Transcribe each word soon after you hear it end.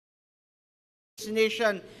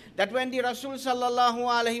nation, that when the Rasul sallallahu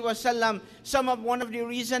alaihi wasallam, one of the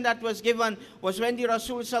reason that was given was when the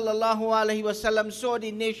Rasul sallallahu alaihi wasallam saw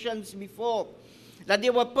the nations before, that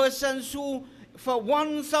there were persons who for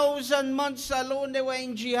 1,000 months alone they were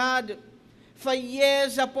in jihad. For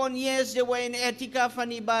years upon years they were in i'tikaf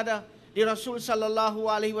and ibadah. The Rasul sallallahu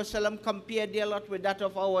alaihi wasallam compared their lot with that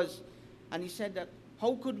of ours. And he said that,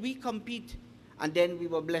 how could we compete? And then we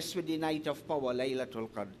were blessed with the night of power, Laylatul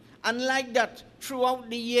Qadr. And like that, throughout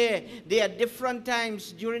the year, there are different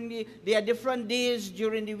times there are different days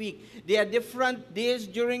during the week. There are different days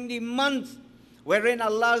during the month wherein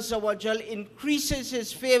Allah Azza wa Jal increases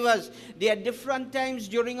His favors. There are different times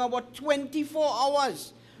during our 24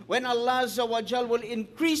 hours when Allah Azza wa Jal will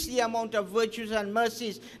increase the amount of virtues and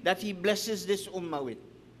mercies that He blesses this ummah with.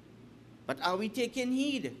 But are we taking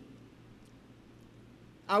heed?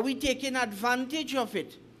 Are we taking advantage of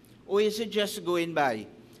it? Or is it just going by?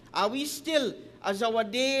 Are we still, as our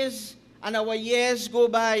days and our years go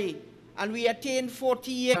by, and we attain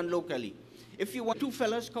 40 years locally? If you want two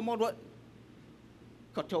fellas come out, what?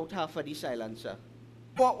 Cut out half of the silencer.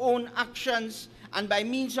 Our own actions, and by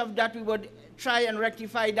means of that we would try and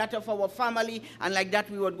rectify that of our family, and like that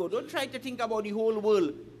we would go. Don't try to think about the whole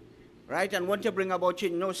world, right, and want to bring about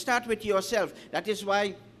change. No, start with yourself. That is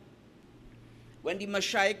why when the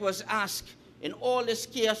Mashaykh was asked, in all this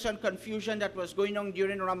chaos and confusion that was going on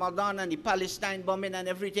during Ramadan and the Palestine bombing and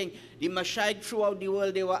everything, the Mashaykh throughout the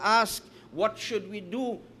world, they were asked, what should we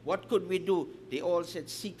do? What could we do? They all said,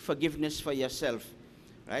 seek forgiveness for yourself.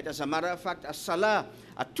 Right? As a matter of fact, a salah,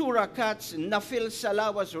 a 2 rakats, nafil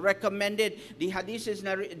salah was recommended. The hadith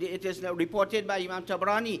is reported by Imam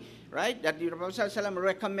Tabrani, right? That the Prophet ﷺ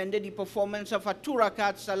recommended the performance of a 2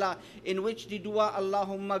 rakat salah in which the dua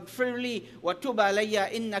Allahumma gfirli wa tub alayya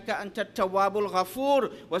innaka anta tawwabul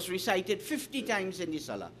ghafur was recited 50 times in the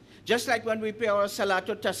salah. Just like when we pray our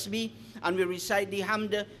Salatul Tasbih and we recite the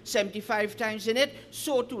Hamd 75 times in it,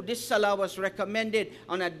 so too this Salah was recommended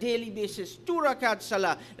on a daily basis, 2 rakat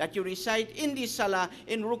Salah that you recite in the Salah,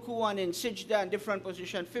 in Ruku and in Sijda and different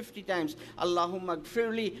position 50 times. Allahumma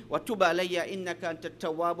gfirli wa tub alayya innaka anta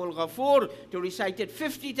tawwabul ghafur, to recite it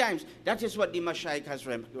 50 times. That is what the Mashaykh has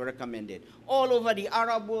recommended. All over the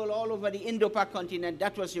Arab world, all over the Indo-Pak continent,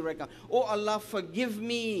 that was the recommendation. Oh Allah, forgive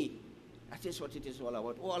me. That is what it is all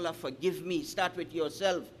about. Oh Allah, forgive me. Start with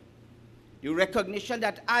yourself. The recognition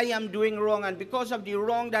that I am doing wrong, and because of the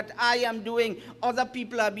wrong that I am doing, other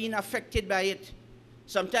people are being affected by it.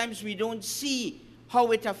 Sometimes we don't see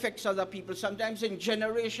how it affects other people. Sometimes in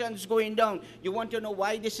generations going down, you want to know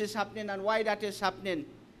why this is happening and why that is happening.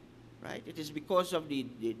 Right? It is because of the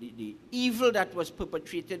evil that was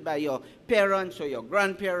perpetrated by your parents or your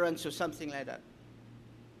grandparents or something like that.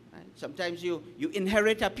 Right? Sometimes you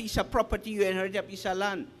inherit a piece of property, you inherit a piece of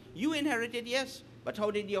land. You inherited, yes, but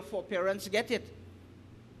how did your foreparents get it?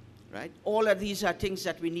 Right? All of these are things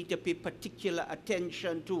that we need to pay particular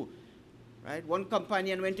attention to. Right? One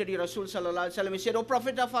companion went to the Rasul sallallahu alaihi wasallam. He said, "O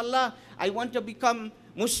Prophet of Allah, I want to become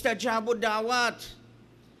mustajabu dawat."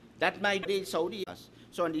 That might be Saudi.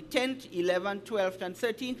 So on the 10th, 11th, 12th, and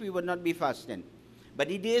 13th, we would not be fasting. But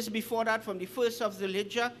the days before that, from the 1st of the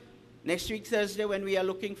Al-Hijjah, next week Thursday, when we are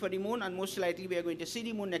looking for the moon, and most likely we are going to see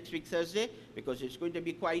the moon next week Thursday, because it's going to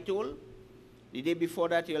be quite old. The day before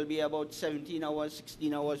that, it will be about 17 hours,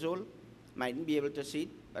 16 hours old. Mightn't be able to see it.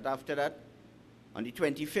 But after that, on the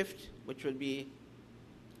 25th, which will be,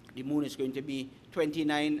 the moon is going to be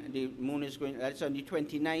 29, that's on the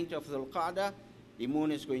 29th of Dhul Qa'dah, the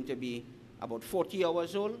moon is going to be about 40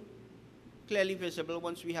 hours old, clearly visible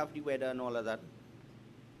once we have the weather and all of that.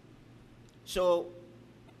 So,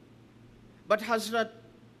 but Hazrat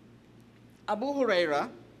Abu Huraira,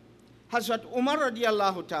 Hazrat Umar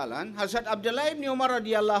radiallahu ta'ala, Hazrat Abdullah ibn Umar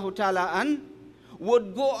radiallahu ta'ala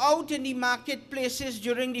would go out in the marketplaces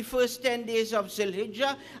during the first 10 days of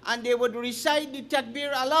Zul-Hijjah, and they would recite the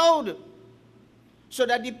takbir aloud, so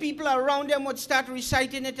that the people around them would start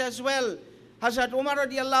reciting it as well. Hazrat Umar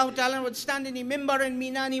radiallahu ta'ala would stand in the mimbar in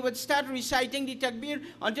Mina, and he would start reciting the takbir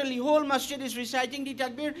until the whole masjid is reciting the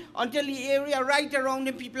takbir, until the area right around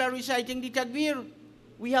him people are reciting the takbir.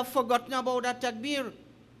 We have forgotten about that takbir.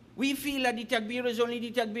 We feel that the takbir is only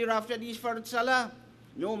the takbir after the Fard Salah.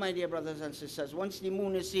 No, my dear brothers and sisters, once the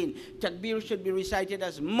moon is seen, takbir should be recited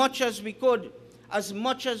as much as we could. As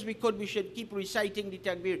much as we could, we should keep reciting the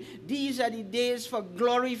takbir. These are the days for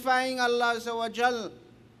glorifying Allah Azza wa Jal.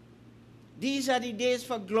 These are the days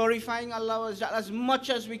for glorifying Allah as much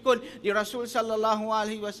as we could. The Rasul sallallahu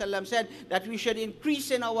alaihi wasallam said that we should increase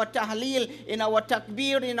in our tahleel, in our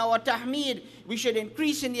takbir, in our tahmeed. We should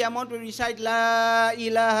increase in the amount we recite La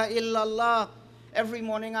ilaha illallah. Every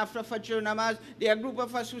morning after Fajr Namaz, there are a group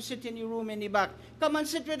of us who sit in the room in the back. Come and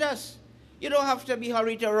sit with us. You don't have to be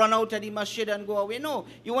hurried to run out of the masjid and go away. No,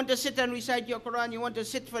 you want to sit and recite your Quran, you want to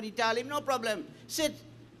sit for the talim, no problem. Sit.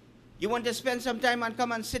 You want to spend some time and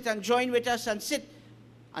come and sit and join with us and sit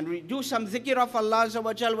and do some dhikr of Allah Azza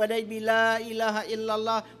wa Jal, whether it be La ilaha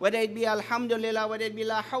illallah, whether it be Alhamdulillah, whether it be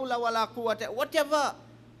La hawla wa la quwwata, whatever.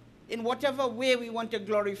 In whatever way we want to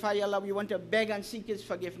glorify Allah, we want to beg and seek His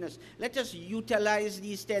forgiveness. Let us utilize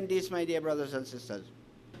these 10 days, my dear brothers and sisters.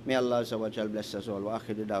 May Allah Azza wa Jal bless us all. Wa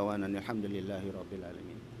akhiru da'wana alhamdulillahi rabbil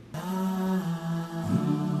alameen.